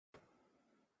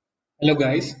Hello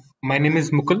guys, my name is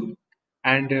Mukul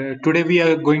and today we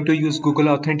are going to use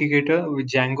Google Authenticator with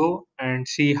Django and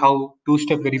see how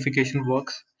two-step verification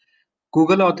works.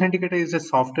 Google Authenticator is a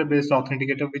software-based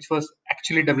authenticator which was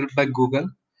actually developed by Google,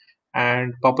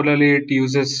 and popularly it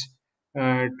uses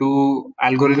two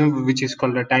algorithm which is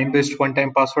called a time-based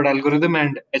one-time password algorithm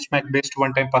and HMAC-based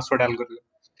one-time password algorithm.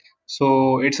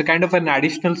 So it's a kind of an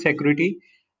additional security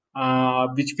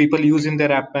which people use in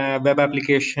their web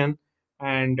application.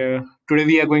 And today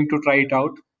we are going to try it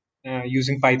out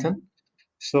using Python.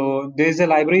 So there's a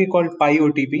library called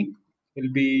PyOTP.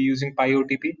 We'll be using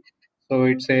PyOTP. So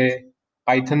it's a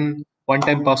Python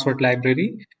one-time password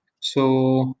library.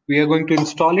 So we are going to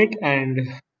install it and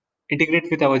integrate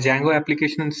with our Django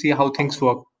application and see how things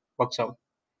works out.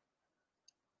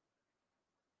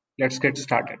 Let's get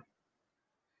started.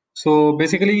 So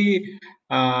basically,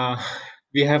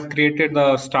 we have created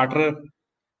the starter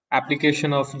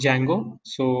application of Django.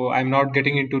 So I'm not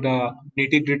getting into the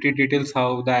nitty-gritty details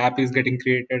how the app is getting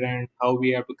created and how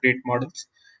we have to create models.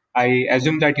 I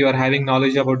assume that you are having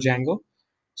knowledge about Django.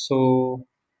 So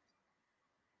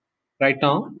right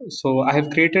now, so I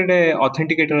have created a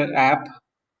authenticator app.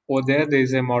 Over there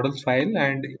is a models file,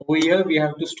 and over here we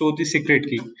have to store the secret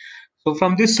key. So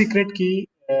from this secret key,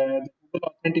 the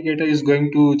Google Authenticator is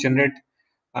going to generate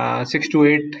 6 to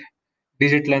 8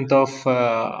 digit length of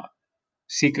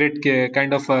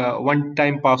kind of a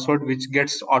one-time password which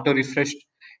gets auto refreshed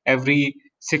every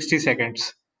 60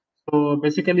 seconds. So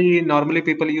basically, normally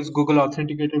people use Google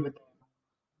Authenticator with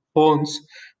phones,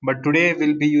 but today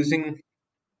we'll be using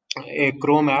a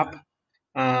Chrome app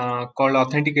called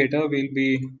Authenticator. We'll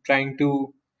be trying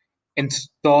to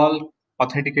install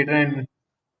Authenticator and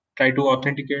try to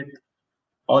authenticate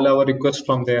all our requests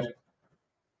from there.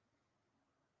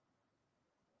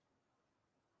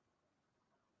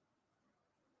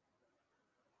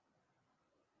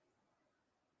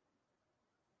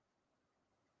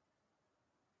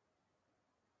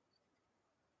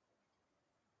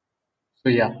 So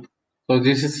yeah, so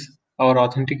this is our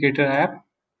Authenticator app,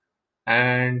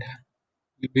 and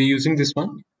we'll be using this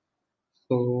one.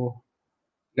 So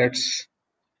let's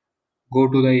go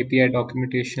to the API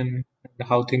documentation and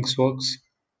how things works.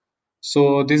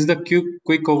 So this is the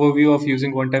quick overview of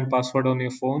using one-time password on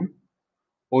your phone.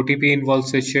 OTP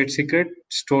involves a shared secret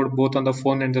stored both on the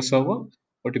phone and the server.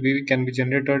 OTP can be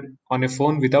generated on a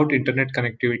phone without internet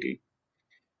connectivity.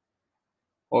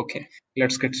 Okay,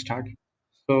 let's get started.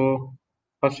 So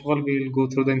first of all, we will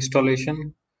go through the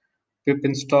installation. Pip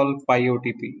install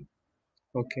PyOTP.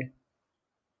 Okay,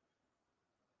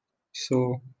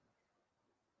 so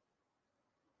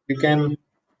you can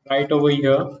write over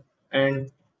here, and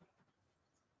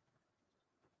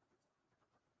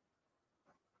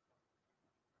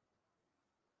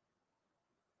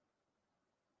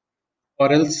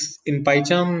or else in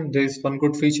PyCharm there is one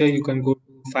good feature. You can go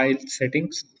to file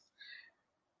settings,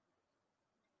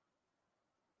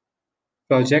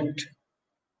 project,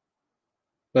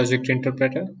 project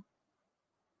interpreter,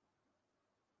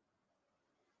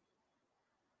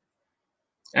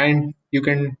 and you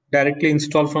can directly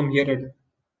install from here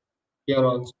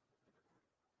also.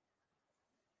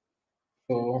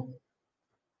 So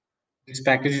this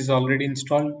package is already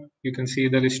installed. You can see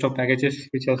the list of packages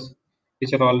which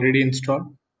are already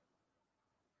installed.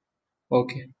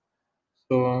 Okay,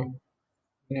 so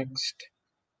next.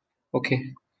 Okay,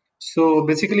 so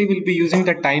basically we'll be using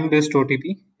the time-based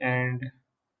OTP, and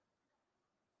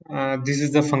this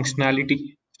is the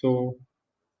functionality. So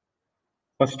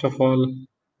first of all,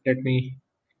 let me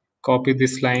copy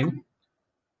this line.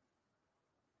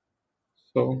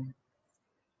 So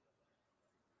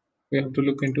we have to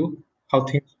look into how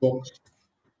things work.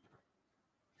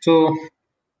 So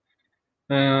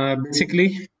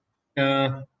basically,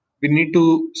 we need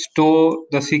to store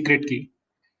the secret key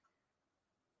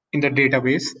in the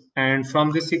database, and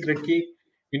from this secret key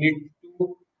we need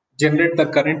to generate the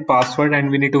current password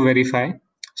and we need to verify.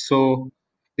 So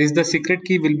this is the secret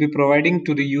key we'll be providing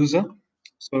to the user,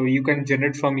 so you can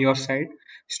generate from your side,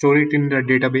 store it in the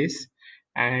database,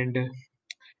 and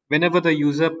whenever the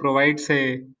user provides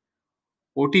a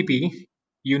OTP,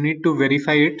 you need to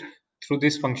verify it through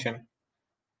this function.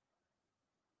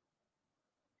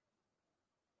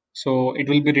 So it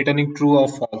will be returning true or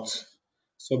false.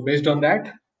 So based on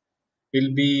that,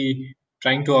 we'll be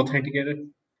trying to authenticate it,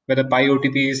 whether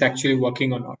PyOTP is actually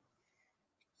working or not.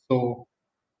 So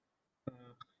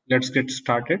let's get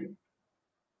started.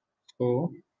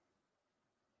 So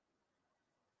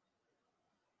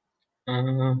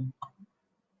uh,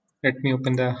 let me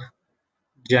open the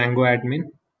Django admin.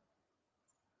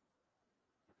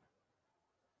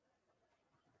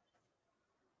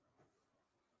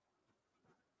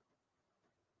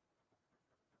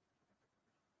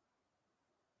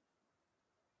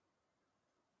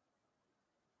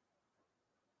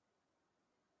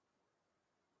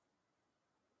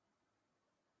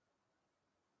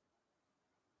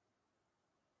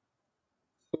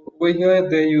 Over here,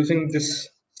 they're using this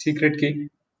secret key.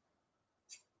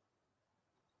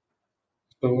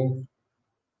 So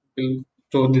we'll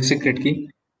store the secret key.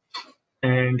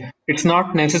 And it's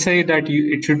not necessary that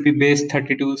it should be base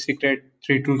 32 secret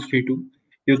 3232.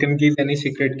 You can give any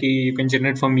secret key. You can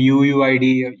generate from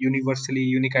UUID, universally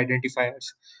unique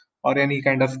identifiers, or any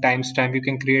kind of timestamp. You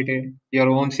can create your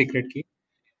own secret key.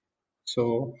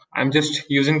 So I'm just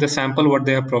using the sample what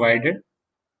they have provided.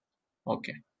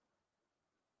 Okay.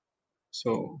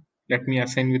 So let me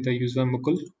assign with the user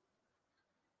Mukul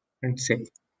and save.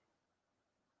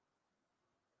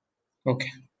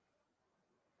 Okay.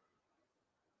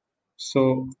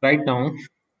 So right now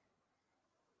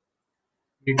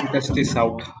we need to test this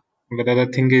out whether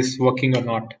the thing is working or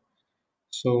not.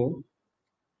 So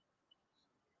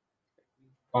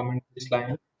comment this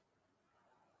line,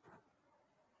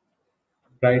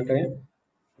 write a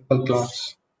simple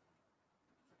class.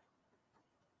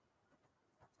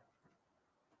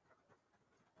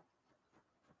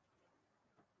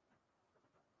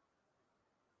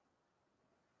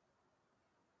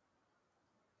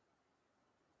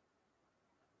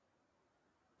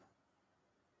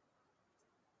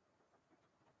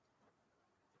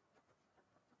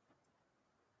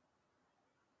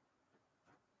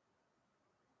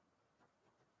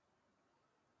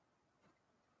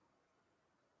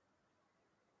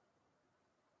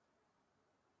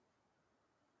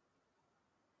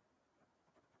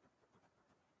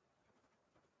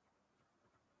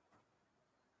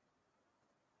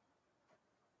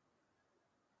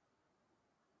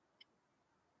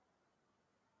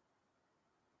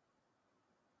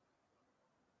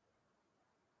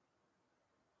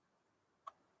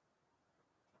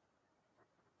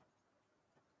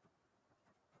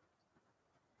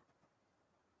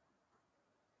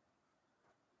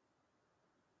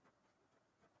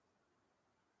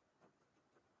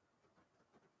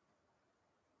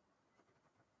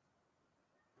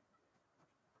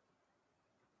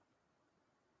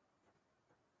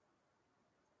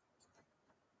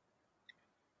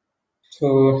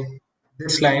 So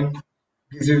this line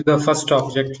gives you the first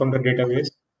object from the database.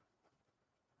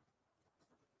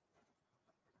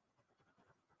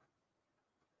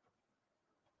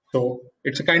 So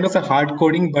it's a kind of a hard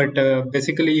coding, but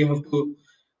basically you have to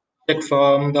check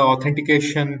from the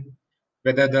authentication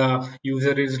whether the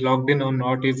user is logged in or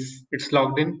not. If it's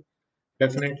logged in,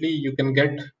 definitely you can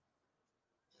get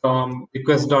from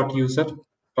request.user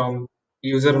from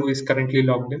user who is currently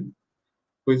logged in,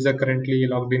 who is the currently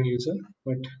logged in user.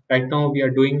 But right now we are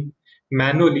doing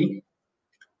manually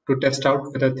to test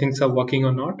out whether things are working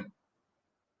or not.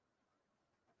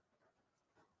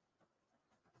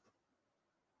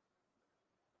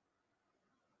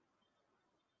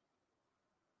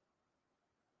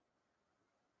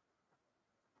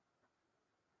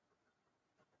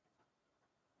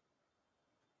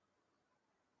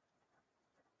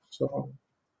 So,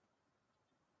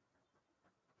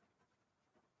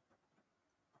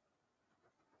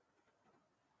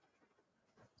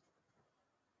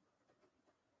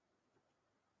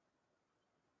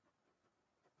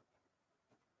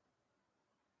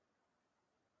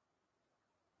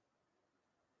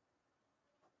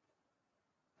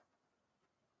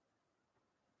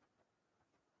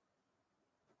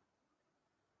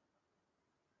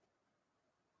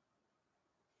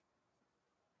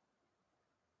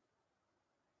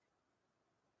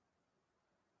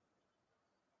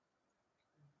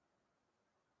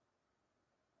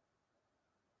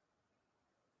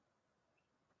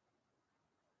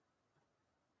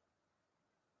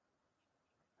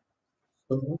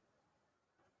 so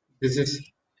this is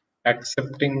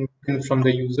accepting from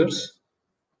the users.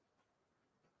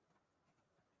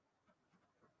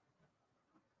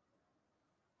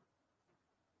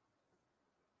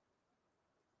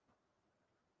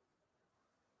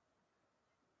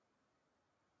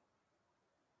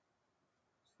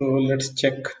 So let's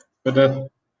check whether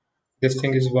this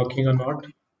thing is working or not.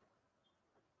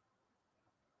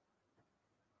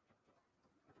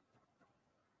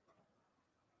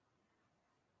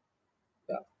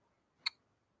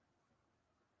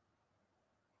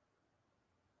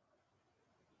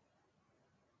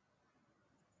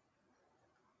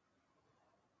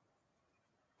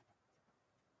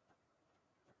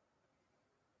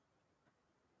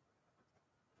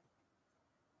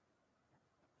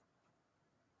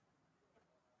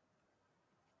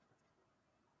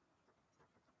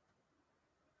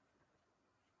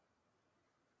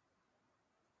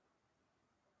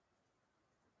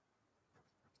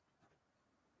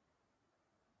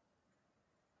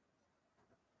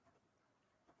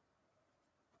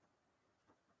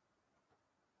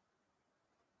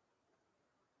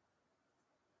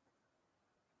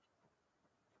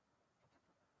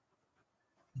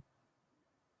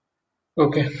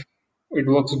 Okay, it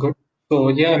works good. So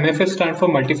yeah, MFA stand for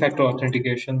multi-factor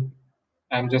authentication.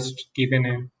 I'm just giving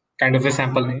a kind of a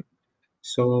sample name.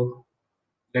 So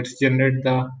let's generate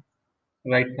the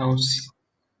right now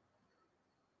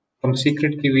from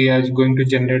secret key we are going to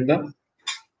generate the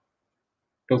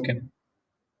token.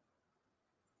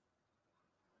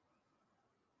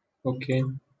 Okay,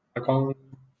 account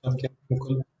okay,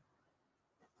 Google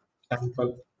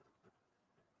sample.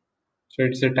 So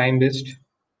it's a time based.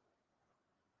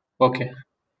 Okay,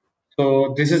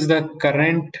 so this is the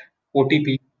current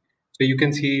OTP. So you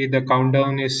can see the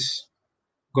countdown is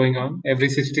going on every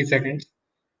 60 seconds.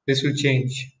 This will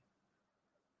change.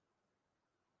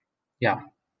 Yeah.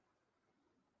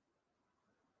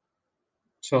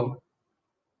 So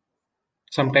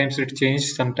sometimes it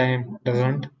changes, sometimes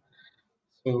doesn't.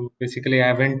 So basically, I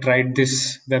haven't tried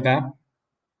this web app.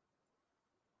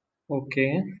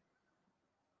 Okay,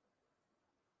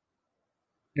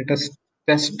 let us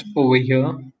test over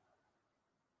here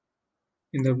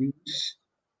in the views.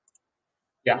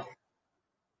 Yeah.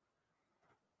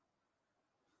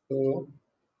 So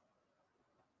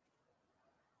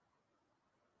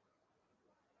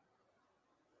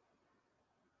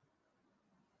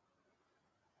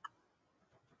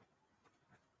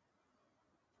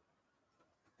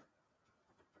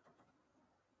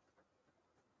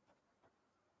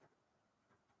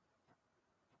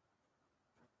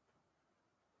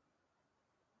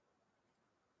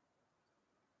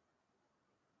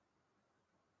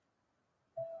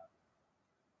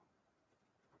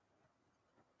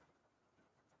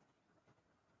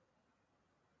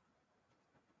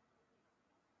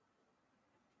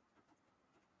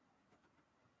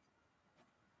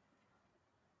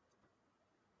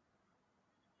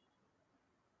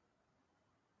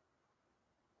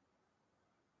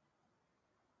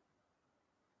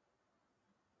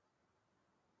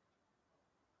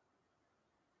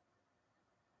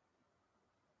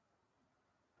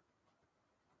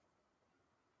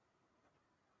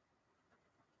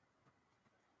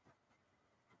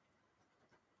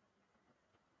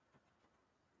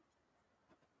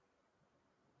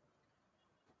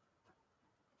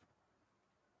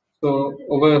so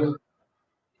over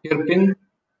here, pin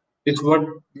is what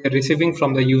we are receiving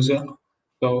from the user.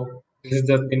 So this is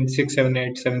the pin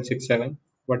 678767.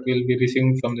 What we'll be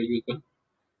receiving from the user,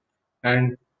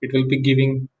 and it will be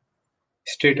giving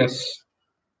status.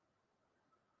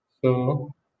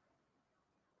 So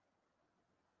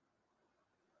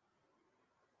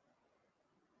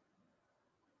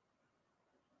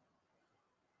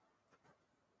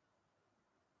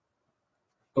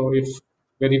if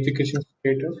verification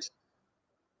status,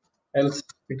 else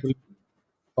it will be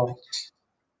false.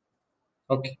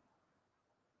 Okay.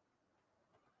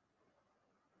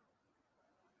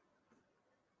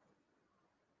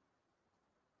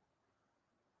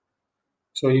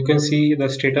 So you can see the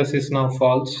status is now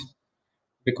false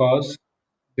because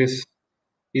this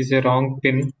is a wrong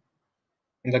pin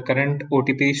and the current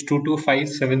OTP is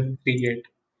 225738.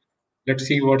 Let's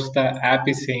see what's the app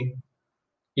is saying.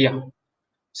 Yeah,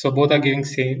 so both are giving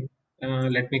same.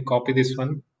 Let me copy this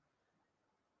one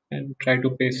and try to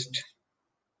paste.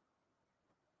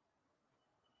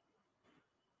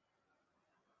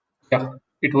 Yeah,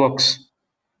 it works.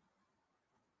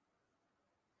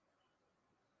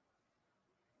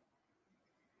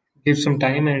 Give some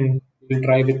time and we'll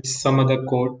try with some other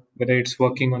code whether it's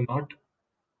working or not.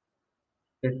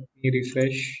 Let me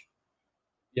refresh.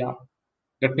 Yeah,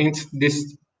 that means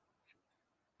this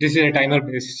is a timer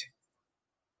based.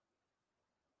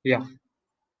 Yeah.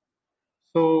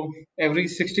 So every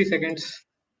 60 seconds,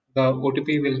 the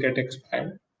OTP will get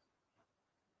expired.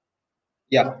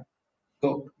 Yeah.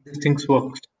 So these things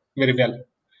work very well.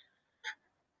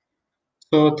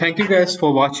 So thank you guys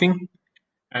for watching.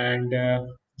 And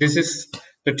this is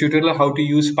the tutorial how to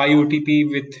use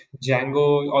PyOTP with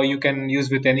Django, or you can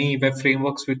use with any web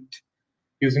frameworks with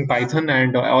using Python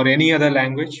and or any other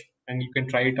language, and you can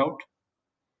try it out.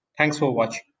 Thanks for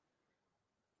watching.